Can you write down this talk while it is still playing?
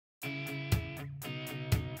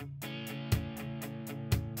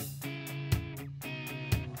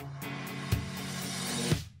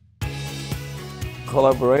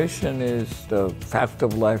Collaboration is the fact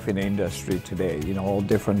of life in industry today. You know, all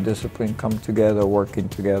different disciplines come together, working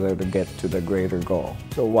together to get to the greater goal.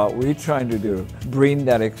 So what we're trying to do, bring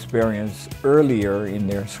that experience earlier in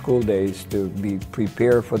their school days to be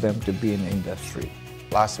prepared for them to be in industry.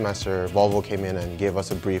 Last semester, Volvo came in and gave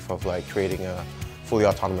us a brief of creating a fully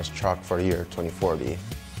autonomous truck for the year 2040.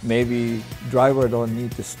 Maybe driver don't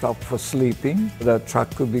need to stop for sleeping. The truck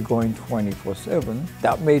could be going 24/7.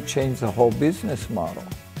 That may change the whole business model.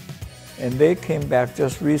 And they came back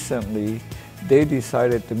just recently. They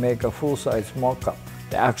decided to make a full-size mock-up,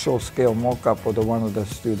 the actual scale mock-up of one of the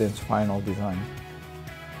students' final design.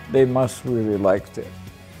 They must really liked it.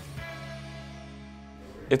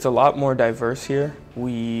 It's a lot more diverse here.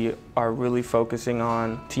 We are really focusing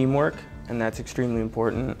on teamwork, and that's extremely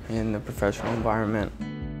important in the professional environment.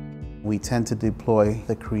 We tend to deploy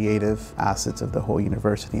the creative assets of the whole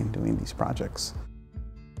university in doing these projects.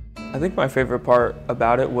 I think my favorite part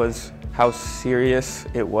about it was how serious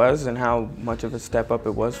it was and how much of a step up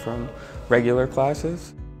it was from regular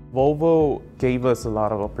classes. Volvo gave us a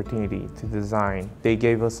lot of opportunity to design. They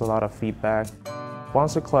gave us a lot of feedback.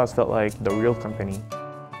 Sponsor class felt like the real company.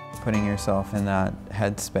 Putting yourself in that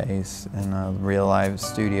headspace in a real live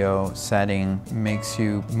studio setting makes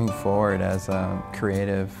you move forward as a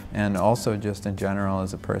creative and also just in general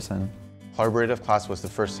as a person. Collaborative class was the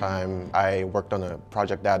first time I worked on a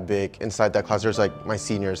project that big. Inside that class there's my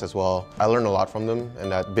seniors as well. I learned a lot from them,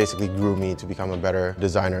 and that basically grew me to become a better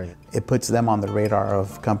designer. It puts them on the radar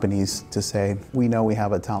of companies to say, we know we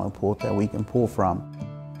have a talent pool that we can pull from.